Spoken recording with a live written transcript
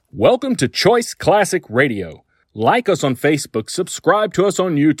Welcome to Choice Classic Radio. Like us on Facebook, subscribe to us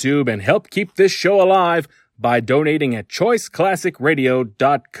on YouTube, and help keep this show alive by donating at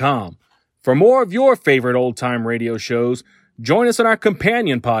choiceclassicradio.com. For more of your favorite old-time radio shows, join us on our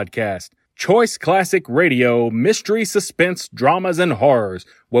companion podcast, Choice Classic Radio, Mystery, Suspense, Dramas, and Horrors,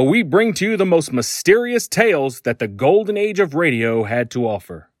 where we bring to you the most mysterious tales that the golden age of radio had to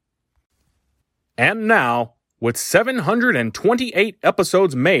offer. And now, with 728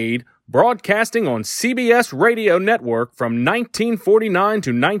 episodes made, broadcasting on CBS Radio Network from 1949 to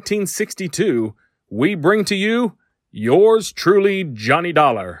 1962, we bring to you yours truly, Johnny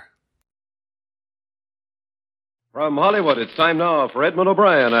Dollar. From Hollywood, it's time now for Edmund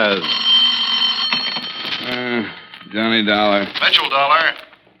O'Brien as... Johnny Dollar. Mitchell Dollar.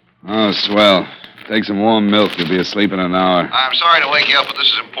 Oh, swell. Take some warm milk. You'll be asleep in an hour. I'm sorry to wake you up, but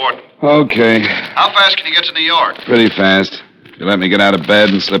this is important. Okay. How fast can you get to New York? Pretty fast. If you let me get out of bed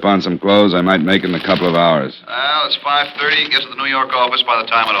and slip on some clothes, I might make it in a couple of hours. Well, it's 5:30. Get to the New York office by the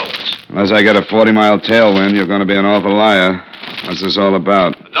time it opens. Unless I get a 40-mile tailwind, you're going to be an awful liar. What's this all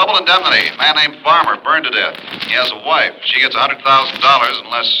about? A double indemnity. A man named Farmer burned to death. He has a wife. She gets $100,000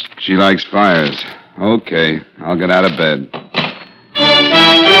 unless... She likes fires. Okay. I'll get out of bed.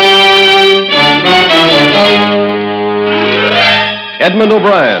 Edmund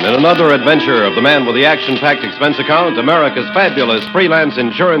O'Brien in another adventure of the man with the action-packed expense account, America's fabulous freelance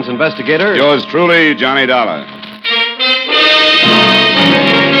insurance investigator. Yours truly, Johnny Dollar.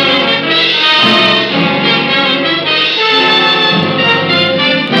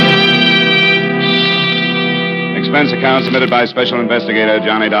 Expense account submitted by Special Investigator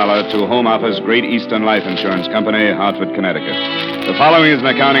Johnny Dollar to Home Office, Great Eastern Life Insurance Company, Hartford, Connecticut. The following is an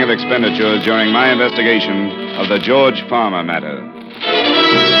accounting of expenditures during my investigation of the George Farmer matter.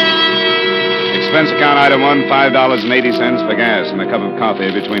 Expense account item 1, $5.80 for gas and a cup of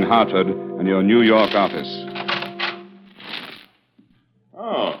coffee between Hartford and your New York office.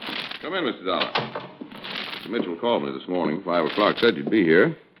 Oh, come in, Mr. Dollar. Mr. Mitchell called me this morning. 5 o'clock, said you'd be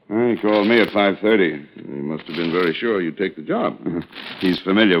here. He called me at 5:30. He must have been very sure you'd take the job. He's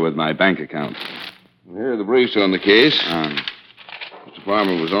familiar with my bank account. Here are the briefs on the case. Mr.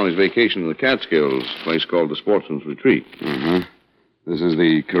 Farmer was on his vacation in the Catskills, a place called the Sportsman's Retreat. Uh-huh. This is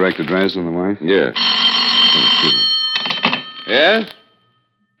the correct address on the wife? Yes. Yes?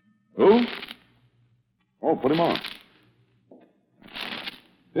 Who? Oh, put him on.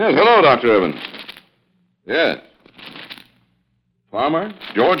 Yes, hello, Dr. Evans. Yes. Farmer?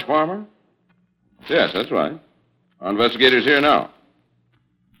 George Farmer? Yes, that's right. Our investigator's here now.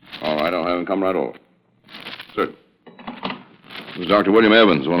 All right, I'll have him come right over. Certainly. This is Dr. William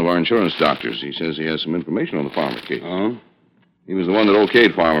Evans, one of our insurance doctors. He says he has some information on the Farmer case. Oh? He was the one that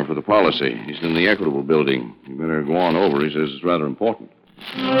okayed Farmer for the policy. He's in the Equitable building. You better go on over. He says it's rather important.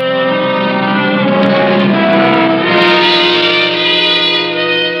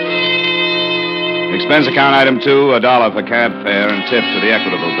 Expense account item 2, $1 for cab fare and tip to the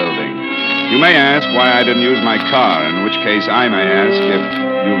Equitable building. You may ask why I didn't use my car, in which case I may ask if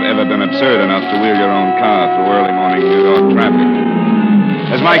you've ever been absurd enough to wheel your own car through early morning New York traffic.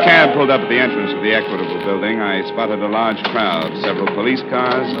 As my cab pulled up at the entrance of the Equitable building, I spotted a large crowd, several police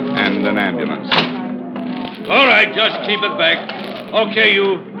cars, and an ambulance. All right, just keep it back. Okay,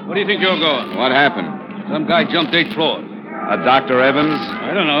 you. Where do you think you're going? What happened? Some guy jumped 8 floors. A Dr. Evans?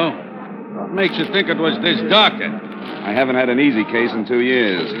 I don't know. What makes you think it was this doctor? I haven't had an easy case in 2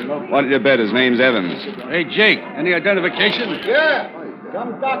 years. What did you bet his name's Evans? Hey, Jake, any identification? Yeah.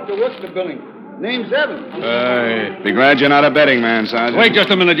 Some doctor works the building. Name's Evans. Be glad you're not a betting man, Sergeant. Wait just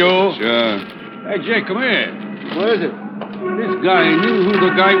a minute, Joe. Sure. Hey, Jake, come here. What is it? This guy knew who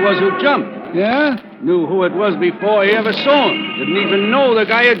the guy was who jumped. Yeah? Knew who it was before he ever saw him. Didn't even know the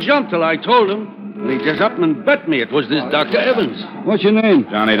guy had jumped till I told him. And he just up and bet me it was this Dr. Evans. What's your name?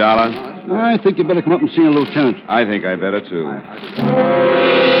 Johnny Dollar. I think you better come up and see a lieutenant. I think I better, too.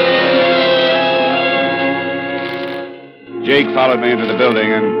 Jake followed me into the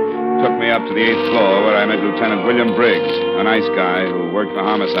building and took me up to the 8th floor where I met Lieutenant William Briggs, a nice guy who worked for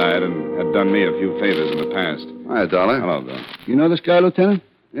homicide and had done me a few favors in the past. Hi, Dollar. Hello, Bill. You know this guy, Lieutenant?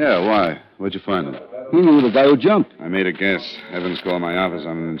 Yeah, why? Where'd you find him? He knew the guy who jumped. I made a guess. Evans called my office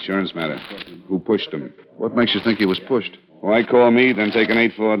on an insurance matter. Who pushed him? What makes you think he was pushed? Why call me, then take an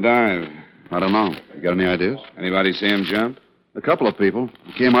 8-floor dive? I don't know. You got any ideas? Anybody see him jump? A couple of people.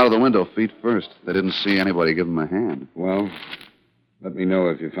 He came out of the window feet first. They didn't see anybody give him a hand. Well, let me know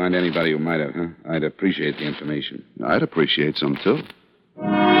if you find anybody who might have, huh? I'd appreciate the information. I'd appreciate some, too.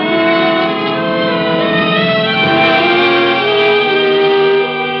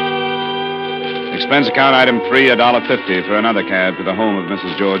 Expense account item 3, $1.50 for another cab to the home of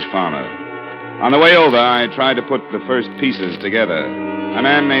Mrs. George Farmer. On the way over, I tried to put the first pieces together. A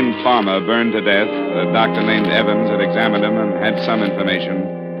man named Farmer burned to death. A doctor named Evans had examined him and had some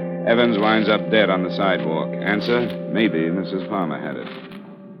information. Evans winds up dead on the sidewalk. Answer, maybe Mrs. Farmer had it.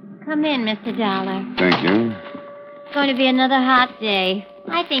 Come in, Mr. Dollar. Thank you. It's going to be another hot day.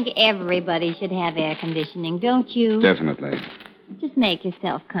 I think everybody should have air conditioning, don't you? Definitely. Just make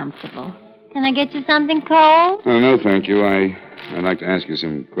yourself comfortable. Can I get you something cold? Oh, no, thank you. I'd like to ask you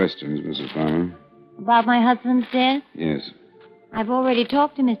some questions, Mrs. Farmer. About my husband's death? Yes. I've already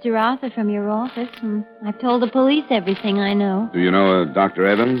talked to Mr. Arthur from your office, and I've told the police everything I know. Do you know Dr.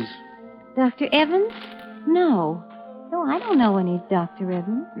 Evans? Dr. Evans? No. No, I don't know any Dr.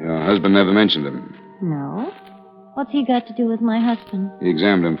 Evans. Your husband never mentioned him. No. What's he got to do with my husband? He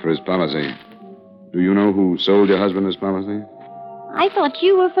examined him for his policy. Do you know who sold your husband his policy? I thought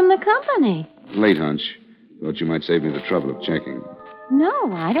you were from the company. Late hunch. Thought you might save me the trouble of checking.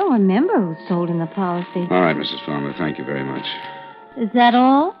 No, I don't remember who sold him the policy. All right, Mrs. Farmer. Thank you very much. Is that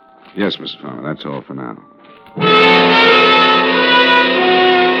all? Yes, Mrs. Farmer. That's all for now.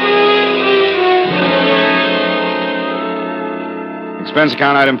 Expense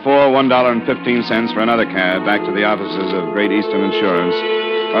account item 4, $1.15 for another cab back to the offices of Great Eastern Insurance,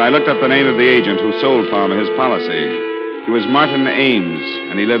 where I looked up the name of the agent who sold Farmer his policy. He was Martin Ames,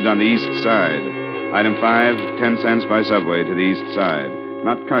 and he lived on the east side. Item 5, 10 cents by subway to the east side.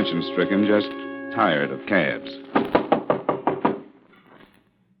 Not conscience-stricken, just tired of cabs.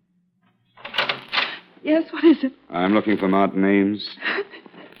 Yes, what is it? I'm looking for Martin Ames.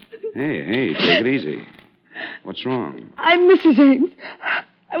 Hey, take it easy. What's wrong? I'm Mrs. Ames.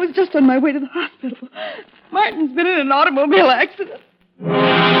 I was just on my way to the hospital. Martin's been in an automobile accident.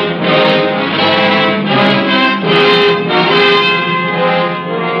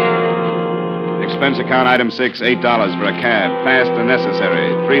 Expense account item 6, $8 for a cab. Fast and necessary.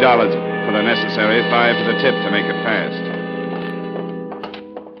 $3 for the necessary, $5 for the tip to make it fast.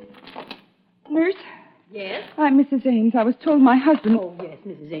 Nurse? Yes? I'm Mrs. Ames. I was told my husband... Oh, yes,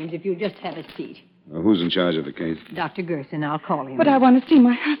 Mrs. Ames, if you'll just have a seat. Who's in charge of the case? Dr. Gerson, I'll call him. But I want to see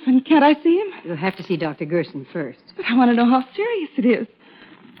my husband. Can't I see him? You'll have to see Dr. Gerson first. But I want to know how serious it is.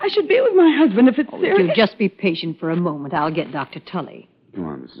 I should be with my husband if it's serious. If you'll just be patient for a moment, I'll get Dr. Tully. Come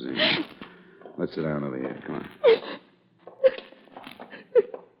on, Mrs. Ames. Let's sit down over here. Come on.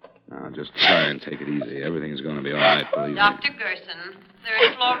 Now, just try and take it easy. Everything's going to be all right, believe me. Dr. Gerson,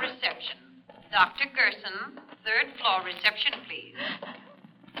 third floor reception. Dr. Gerson, third floor reception, please.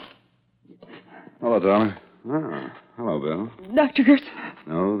 Hello, darling. Oh, hello, Bill. Dr. Gerson.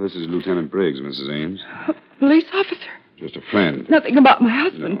 No, this is Lieutenant Briggs, Mrs. Ames. Police officer. Just a friend. Nothing about my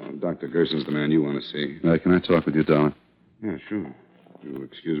husband. No, Dr. Gerson's the man you want to see. Can I talk with you, darling? Yeah, sure. You'll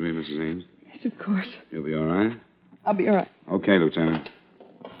excuse me, Mrs. Ames? Yes, of course. You'll be all right? I'll be all right. Okay, Lieutenant.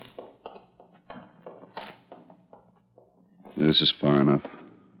 This is far enough.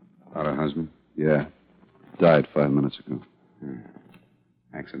 About her husband? Yeah. Died 5 minutes ago.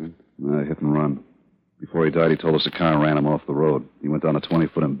 Accident? Hit and run. Before he died, he told us a car ran him off the road. He went down a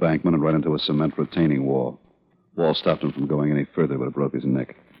 20-foot embankment and right into a cement retaining wall. Wall stopped him from going any further, but it broke his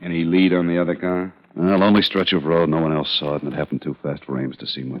neck. Any lead on the other car? Lonely stretch of road. No one else saw it, and it happened too fast for Ames to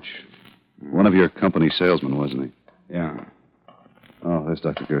see much. One of your company salesmen, wasn't he? Yeah. Oh, there's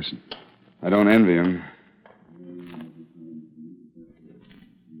Dr. Gerson. I don't envy him.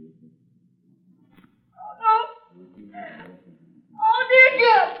 Oh, dear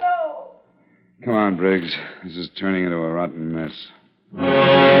God, no. Come on, Briggs. This is turning into a rotten mess.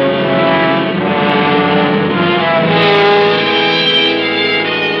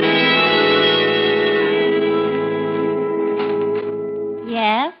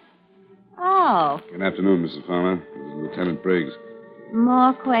 Yes? Oh, Good afternoon, Mrs. Farmer. This is Lieutenant Briggs.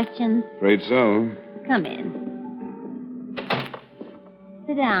 more questions? Afraid so. Come in.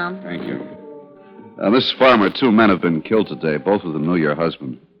 Sit down. Thank you. Mrs. Farmer, 2 men have been killed today. Both of them knew your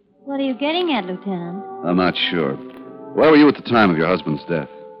husband. What are you getting at, Lieutenant? I'm not sure. Where were you at the time of your husband's death?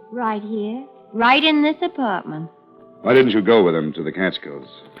 Right here. Right in this apartment. Why didn't you go with him to the Catskills?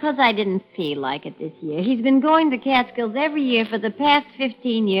 Because I didn't feel like it this year. He's been going to Catskills every year for the past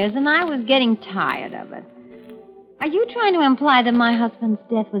 15 years, and I was getting tired of it. Are you trying to imply that my husband's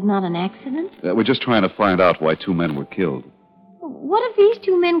death was not an accident? We're just trying to find out why 2 men were killed. What have these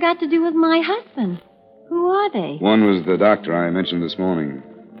 2 men got to do with my husband? Who are they? One was the doctor I mentioned this morning.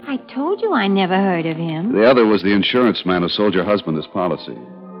 I told you I never heard of him. The other was the insurance man who sold your husband his policy.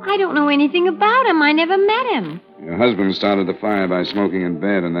 I don't know anything about him. I never met him. Your husband started the fire by smoking in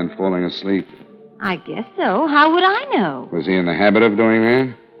bed and then falling asleep. I guess so. How would I know? Was he in the habit of doing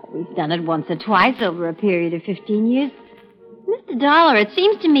that? We've done it once or twice over a period of 15 years. Mr. Dollar, it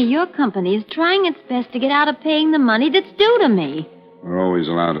seems to me your company is trying its best to get out of paying the money that's due to me. We're always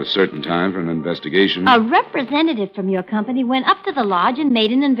allowed a certain time for an investigation. A representative from your company went up to the lodge and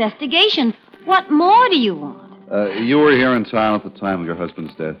made an investigation. What more do you want? You were here in town at the time of your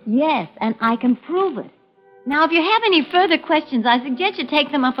husband's death? Yes, and I can prove it. Now, if you have any further questions, I suggest you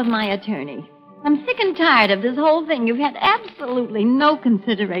take them up with my attorney. I'm sick and tired of this whole thing. You've had absolutely no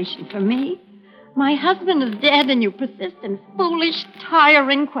consideration for me. My husband is dead, and you persist in foolish,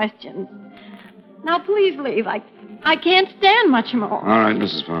 tiring questions. Now, please leave. I can't stand much more. All right,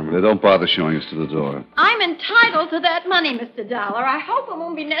 Mrs. Farmer. Don't bother showing us to the door. I'm entitled to that money, Mr. Dollar. I hope it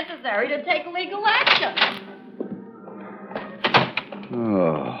won't be necessary to take legal action.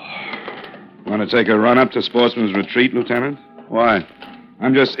 Oh. Want to take a run up to Sportsman's Retreat, Lieutenant? Why?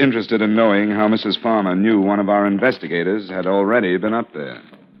 I'm just interested in knowing how Mrs. Farmer knew one of our investigators had already been up there.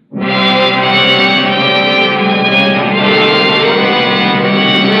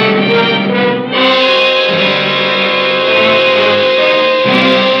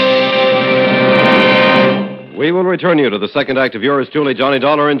 We will return you to the second act of yours truly, Johnny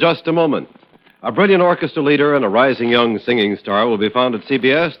Dollar, in just a moment. A brilliant orchestra leader and a rising young singing star will be found at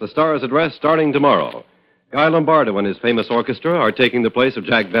CBS, the Star's Address, starting tomorrow. Guy Lombardo and his famous orchestra are taking the place of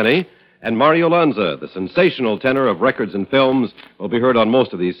Jack Benny, and Mario Lanza, the sensational tenor of records and films, will be heard on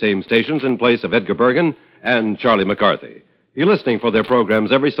most of these same stations in place of Edgar Bergen and Charlie McCarthy. Be listening for their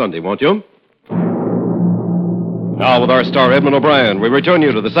programs every Sunday, won't you? Now, with our star Edmund O'Brien, we return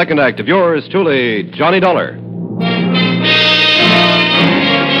you to the second act of yours truly, Johnny Dollar.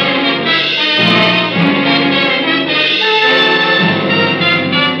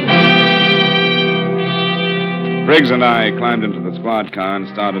 Briggs and I climbed into the squad car and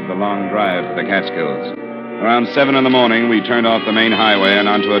started the long drive for the Catskills. Around 7 in the morning, we turned off the main highway and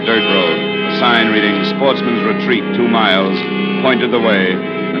onto a dirt road. A sign reading Sportsman's Retreat, 2 miles, pointed the way,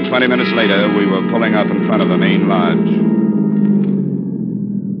 and 20 minutes later, we were pulling up in front of the main lodge.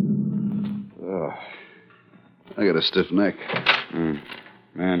 I got a stiff neck.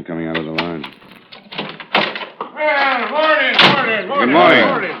 Man coming out of the lodge. Well, morning. Good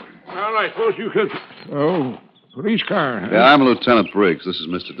morning. Well, I suppose you could... Oh, police car, huh? Yeah, I'm Lieutenant Briggs. This is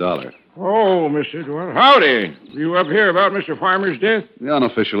Mr. Dollar. Oh, Mr. Well, howdy. You up here about Mr. Farmer's death? Yeah,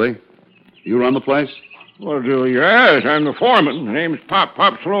 unofficially. You run the place? Well, do you ask? I'm the foreman. My name's Pop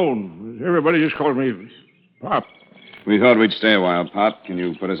Sloan. Everybody just calls me Pop. We thought we'd stay a while, Pop. Can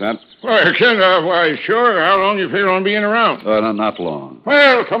you put us up? Why, sure. How long you figure on being around? Not long.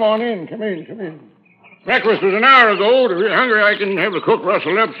 Well, come on in. Come in. Breakfast was an hour ago. If you're hungry, I can have the cook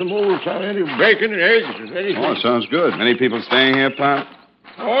rustle up some old any bacon and eggs. Anything. Oh, sounds good. Many people staying here, Pop?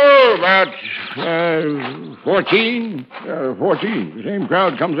 Oh, about 14. 14. The same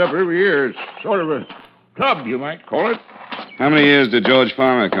crowd comes up every year. It's sort of a club, you might call it. How many years did George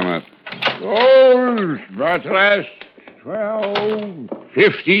Farmer come up? Oh, about the last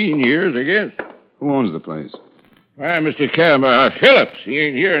 15 years, I guess. Who owns the place? Mr. Phillips. He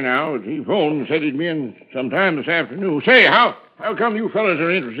ain't here now. He phoned and said he'd be in sometime this afternoon. Say, how come you fellas are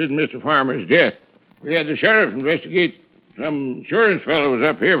interested in Mr. Farmer's death? We had the sheriff investigate. Some insurance fellow was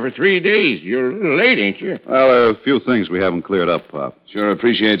up here for 3 days. You're a little late, ain't you? Well, there are a few things we haven't cleared up, Pop. Sure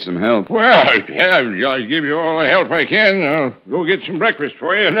appreciate some help. Well, yeah, I'll give you all the help I can. I'll go get some breakfast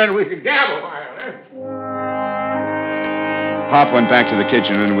for you, and then we can gab a while, eh? Pop went back to the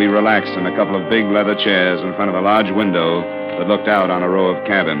kitchen, and we relaxed in a couple of big leather chairs in front of a large window that looked out on a row of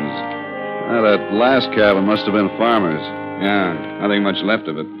cabins. Well, that last cabin must have been Farmer's. Yeah, nothing much left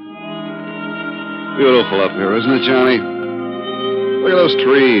of it. Beautiful up here, isn't it, Johnny? Look at those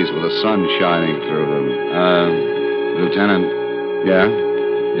trees with the sun shining through them. Lieutenant. Yeah?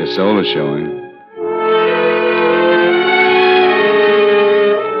 Your soul is showing.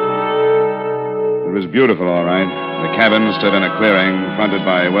 It was beautiful, all right. The cabin stood in a clearing, fronted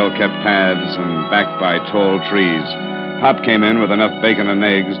by well-kept paths and backed by tall trees. Pop came in with enough bacon and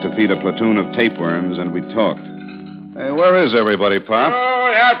eggs to feed a platoon of tapeworms, and we talked. Hey, where is everybody, Pop?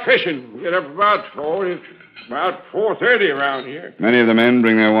 Oh, out fishing. We get up about 4:30 around here. Many of the men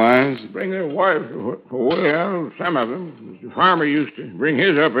bring their wives? Bring their wives? Well, some of them. Mr. Farmer used to bring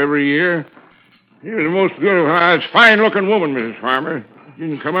his up every year. He was the most beautiful, fine-looking woman, Mrs. Farmer.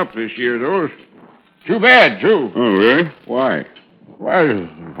 Didn't come up this year, though. Too bad, too. Oh, really? Why? Why,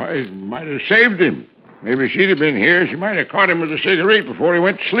 I might have saved him. Maybe she'd have been here. She might have caught him with a cigarette before he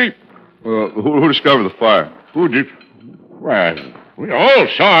went to sleep. Well, who discovered the fire? Who did? Well, we all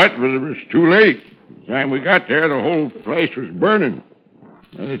saw it, but it was too late. By the time we got there, the whole place was burning.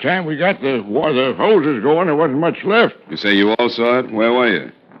 By the time we got the hoses going, there wasn't much left. You say you all saw it? Where were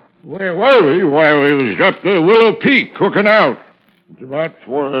you? Where were we? Why, we was up to Willow Peak cooking out. It's about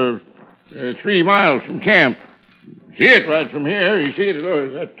 3 miles from camp. See it right from here. You see it?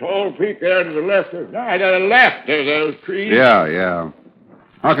 There's that tall peak there to the left. No, to the left. There's those trees. Yeah.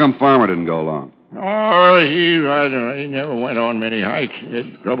 How come Farmer didn't go along? Oh, I don't know. He never went on many hikes. He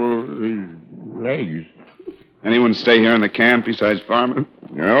had trouble with his legs. Anyone stay here in the camp besides Farmer?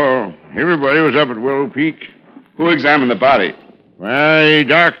 No. Everybody was up at Willow Peak. Who examined the body? Well,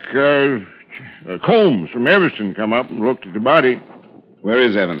 Doc Combs from Evanston come up and looked at the body. Where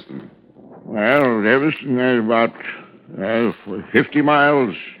is Evanston? Well, Evanston is about 50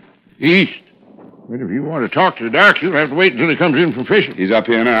 miles east. But if you want to talk to the doc, you'll have to wait until he comes in from fishing. He's up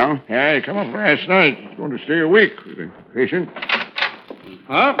here now? Yeah, he come up last night. He's going to stay a week with the fishing.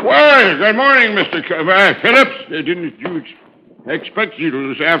 Huh? Well, good morning, Mr. Phillips. Didn't you expect you till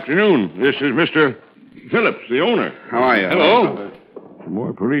this afternoon? This is Mr. Phillips, the owner. How are you? Hello. Some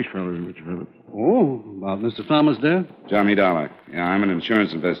more police fellows, Mr. Phillips. Oh, about Mr. Farmer's death? Johnny Dollar. Yeah, I'm an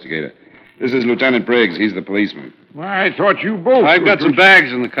insurance investigator. This is Lieutenant Briggs. He's the policeman. Well, I thought you both... I've got some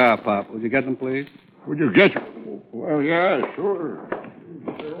bags in the car, Pop. Would you get them, please? Would you get them? Well, yeah, sure.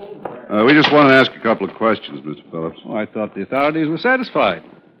 We just want to ask a couple of questions, Mr. Phillips. Oh, I thought the authorities were satisfied.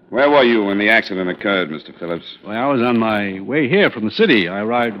 Where were you when the accident occurred, Mr. Phillips? Well, I was on my way here from the city. I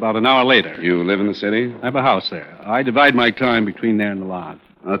arrived about an hour later. You live in the city? I have a house there. I divide my time between there and the lodge.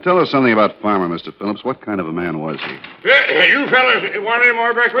 Tell us something about Farmer, Mr. Phillips. What kind of a man was he? You fellas want any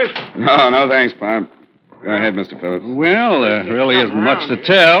more breakfast? No, thanks, Pop. Go ahead, Mr. Phillips. Well, there really isn't much to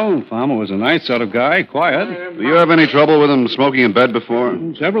tell. Farmer was a nice sort of guy, quiet. Do you have any trouble with him smoking in bed before?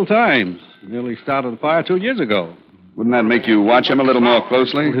 Several times. Nearly started a fire 2 years ago. Wouldn't that make you watch him a little more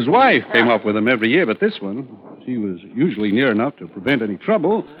closely? His wife came up with him every year, but this one, she was usually near enough to prevent any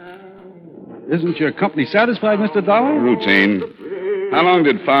trouble. Isn't your company satisfied, Mr. Dollar? Routine. How long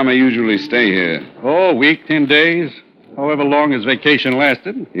did Farmer usually stay here? Oh, a week, 10 days. However long his vacation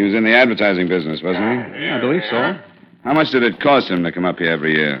lasted. He was in the advertising business, wasn't he? Yeah, I believe so. How much did it cost him to come up here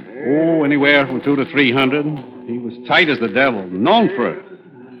every year? Oh, anywhere from $200 to $300. He was tight as the devil, known for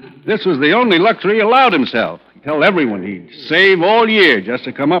it. This was the only luxury he allowed himself. He'd tell everyone he'd save all year just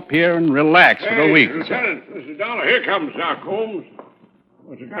to come up here and relax for a week. Lieutenant, Mr. Dollar, here comes Doc Holmes.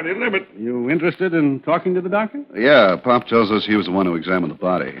 What's got a limit? You interested in talking to the doctor? Yeah, Pop tells us he was the one who examined the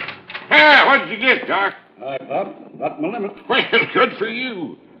body. Hey, what did you get, Doc? Hi, Pop. Got my limit. Well, good for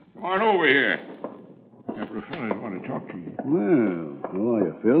you. Come on over here. Couple of fellas want to talk to you. Well, how are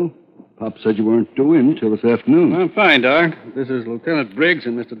you, Phil? Pop said you weren't due in till this afternoon. I'm fine, Doc. This is Lieutenant Briggs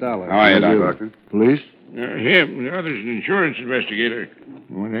and Mr. Dollar. How are you, Doctor? Police? Him. The other's an insurance investigator.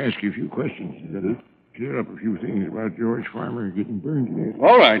 I want to ask you a few questions. Clear up a few things about George Farmer getting burned to death.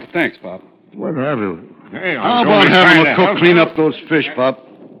 All right. Thanks, Pop. Well, hey, how about having a cook clean up those fish, Pop?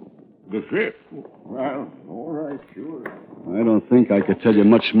 The fish? Well, all right, sure. I don't think I could tell you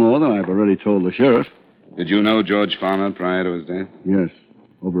much more than I've already told the sheriff. Did you know George Farmer prior to his death? Yes.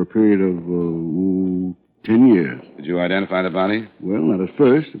 Over a period of 10 years. Did you identify the body? Well, not at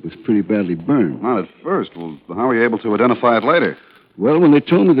first. It was pretty badly burned. Not at first. Well, how were you able to identify it later? Well, when they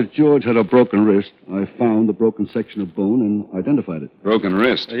told me that George had a broken wrist, I found the broken section of bone and identified it. Broken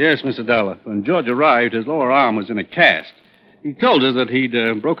wrist? Yes, Mr. Dollar. When George arrived, his lower arm was in a cast. He told us that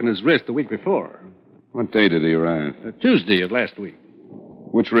he'd broken his wrist the week before. What day did he arrive? Tuesday of last week.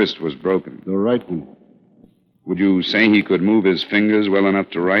 Which wrist was broken? The right one. Would you say he could move his fingers well enough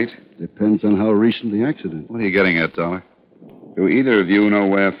to write? Depends on how recent the accident. What are you getting at, Dollar? Do either of you know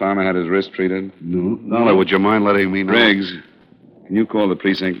where Farmer had his wrist treated? No. Dollar, would you mind letting me know? Briggs, can you call the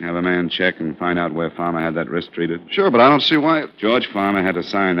precinct and have a man check and find out where Farmer had that wrist treated? Sure, but I don't see why. George Farmer had to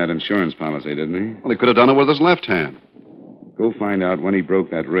sign that insurance policy, didn't he? Well, he could have done it with his left hand. Go find out when he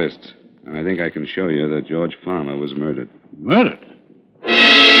broke that wrist. And I think I can show you that George Farmer was murdered. Murdered?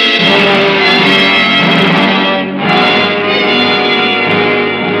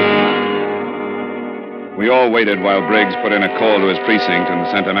 We all waited while Briggs put in a call to his precinct and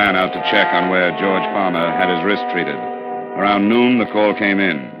sent a man out to check on where George Farmer had his wrist treated. Around noon, the call came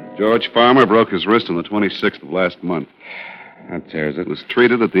in. George Farmer broke his wrist on the 26th of last month. That tears it. Was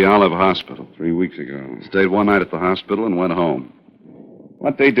treated at the Olive Hospital. 3 weeks ago. Stayed one night at the hospital and went home.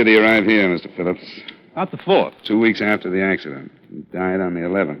 What date did he arrive here, Mr. Phillips? About the 4th. 2 weeks after the accident. He died on the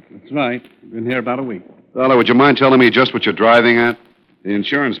 11th. That's right. Been here about a week. Dollar, would you mind telling me just what you're driving at? The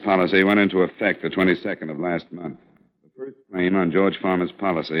insurance policy went into effect the 22nd of last month. The first claim on George Farmer's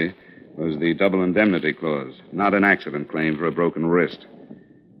policy was the double indemnity clause, not an accident claim for a broken wrist.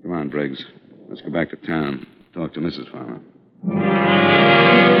 Come on, Briggs. Let's go back to town. Talk to Mrs. Farmer.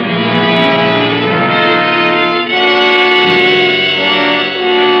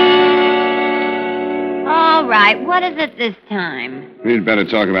 right. What is it this time? We'd better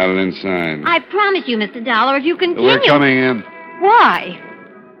talk about it inside. I promise you, Mr. Dollar, if you continue... We're coming in. Why?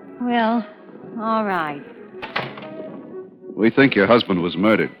 Well, all right. We think your husband was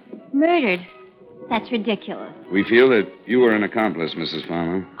murdered. Murdered? That's ridiculous. We feel that you were an accomplice, Mrs.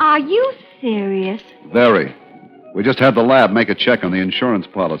 Farmer. Are you serious? Very. We just had the lab make a check on the insurance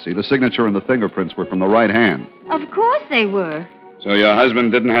policy. The signature and the fingerprints were from the right hand. Of course they were. So your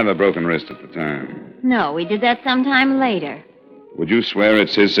husband didn't have a broken wrist at the time? No, we did that sometime later. Would you swear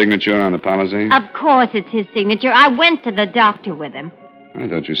it's his signature on the policy? Of course it's his signature. I went to the doctor with him. I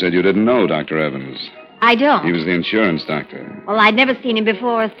thought you said you didn't know Dr. Evans. I don't. He was the insurance doctor. Well, I'd never seen him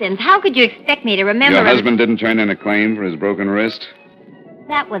before or since. How could you expect me to remember Your him? husband didn't turn in a claim for his broken wrist?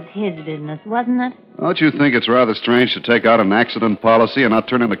 That was his business, wasn't it? Don't you think it's rather strange to take out an accident policy and not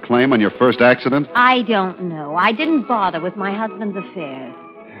turn in a claim on your first accident? I don't know. I didn't bother with my husband's affairs.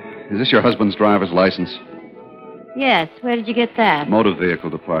 Is this your husband's driver's license? Yes. Where did you get that? Motor Vehicle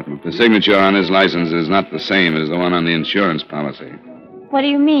Department. The signature on his license is not the same as the one on the insurance policy. What do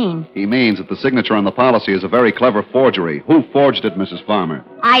you mean? He means that the signature on the policy is a very clever forgery. Who forged it, Mrs. Farmer?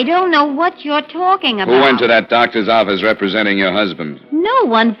 I don't know what you're talking about. Who went to that doctor's office representing your husband? No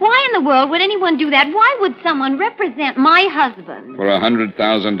one. Why in the world would anyone do that? Why would someone represent my husband? For a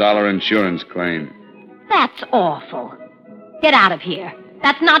 $100,000 insurance claim. That's awful. Get out of here.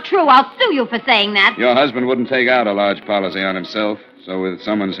 That's not true. I'll sue you for saying that. Your husband wouldn't take out a large policy on himself, so with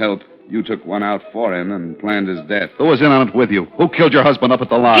someone's help, you took one out for him and planned his death. Who was in on it with you? Who killed your husband up at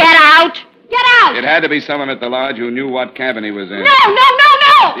the lodge? Get out! Get out! It had to be someone at the lodge who knew what cabin he was in. No!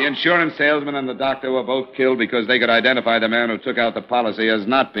 The insurance salesman and the doctor were both killed because they could identify the man who took out the policy as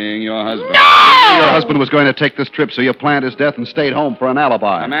not being your husband. No! Your husband was going to take this trip, so you planned his death and stayed home for an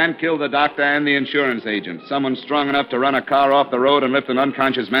alibi. A man killed the doctor and the insurance agent. Someone strong enough to run a car off the road and lift an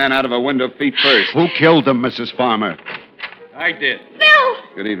unconscious man out of a window feet first. Who killed him, Mrs. Farmer? I did. Phil!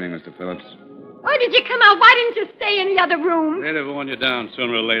 Good evening, Mr. Phillips. Why did you come out? Why didn't you stay in the other room? They'd have worn you down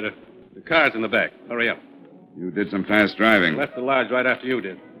sooner or later. The car's in the back. Hurry up. You did some fast driving. Left the lodge right after you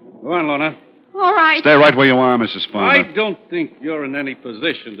did. Go on, Lorna. All right. Stay right where you are, Mrs. Farmer. I don't think you're in any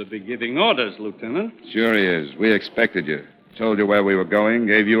position to be giving orders, Lieutenant. Sure he is. We expected you. Told you where we were going,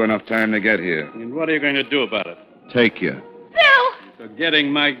 gave you enough time to get here. And what are you going to do about it? Take you. Phil!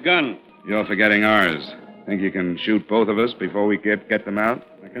 Forgetting my gun. You're forgetting ours. Think you can shoot both of us before we get them out?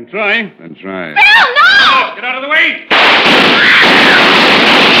 I can try. Then try. Phil, no! Get out of the way!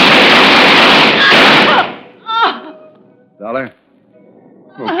 Dollar?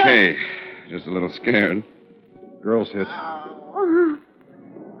 Okay. Just a little scared. Girl's hit.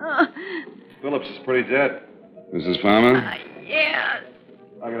 Phillips is pretty dead. Mrs. Farmer? Yes.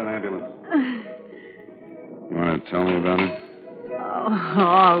 I'll get an ambulance. You want to tell me about it? Oh,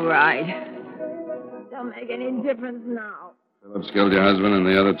 all right. Don't make any difference now. Phillips killed your husband and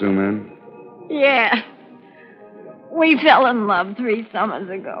the other two men? Yeah. We fell in love 3 summers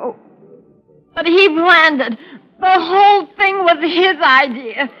ago. But he planned it. The whole thing was his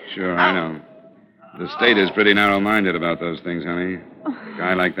idea. Sure, I know. The state is pretty narrow-minded about those things, honey. A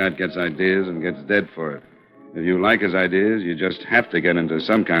guy like that gets ideas and gets dead for it. If you like his ideas, you just have to get into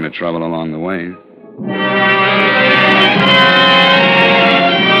some kind of trouble along the way.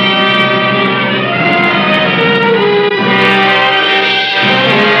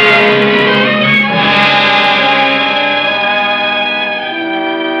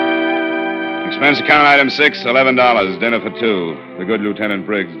 Expense account item 6, $11. Dinner for 2. The good Lieutenant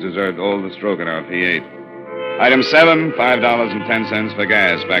Briggs deserved all the stroganoff he ate. Item 7, $5.10 for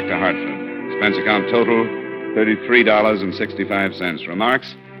gas back to Hartford. Expense account total, $33.65.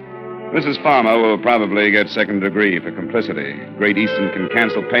 Remarks? Mrs. Farmer will probably get second degree for complicity. Great Eastern can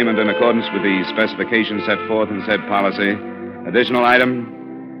cancel payment in accordance with the specifications set forth in said policy. Additional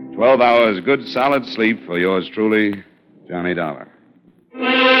item, 12 hours good solid sleep for yours truly, Johnny Dollar.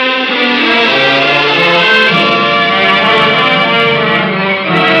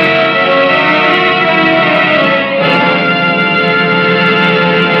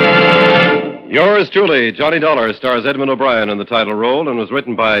 Yours truly, Johnny Dollar, stars Edmund O'Brien in the title role and was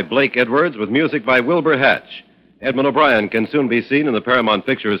written by Blake Edwards with music by Wilbur Hatch. Edmund O'Brien can soon be seen in the Paramount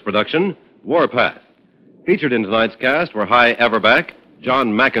Pictures production, Warpath. Featured in tonight's cast were Hy Averback,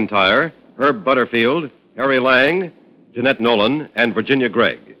 John McIntyre, Herb Butterfield, Harry Lang, Jeanette Nolan, and Virginia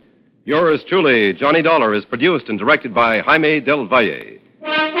Gregg. Yours truly, Johnny Dollar, is produced and directed by Jaime Del Valle.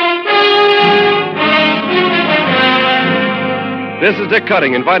 This is Dick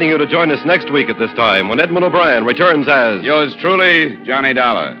Cutting inviting you to join us next week at this time when Edmund O'Brien returns as... Yours truly, Johnny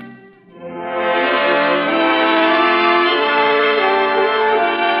Dollar.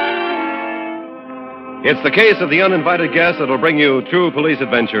 It's the case of the uninvited guest that'll bring you true police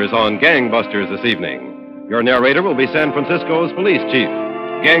adventures on Gangbusters this evening. Your narrator will be San Francisco's police chief.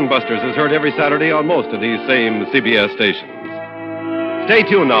 Gangbusters is heard every Saturday on most of these same CBS stations. Stay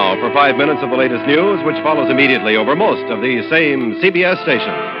tuned now for 5 minutes of the latest news, which follows immediately over most of these same CBS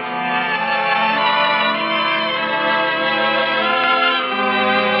stations.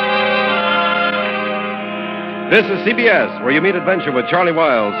 This is CBS, where you meet adventure with Charlie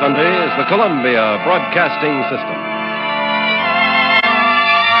Wilde. Sunday is the Columbia Broadcasting System.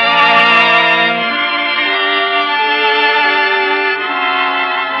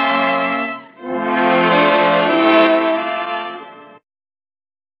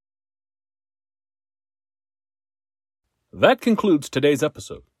 That concludes today's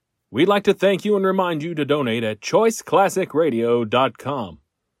episode. We'd like to thank you and remind you to donate at choiceclassicradio.com.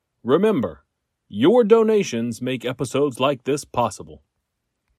 Remember, your donations make episodes like this possible.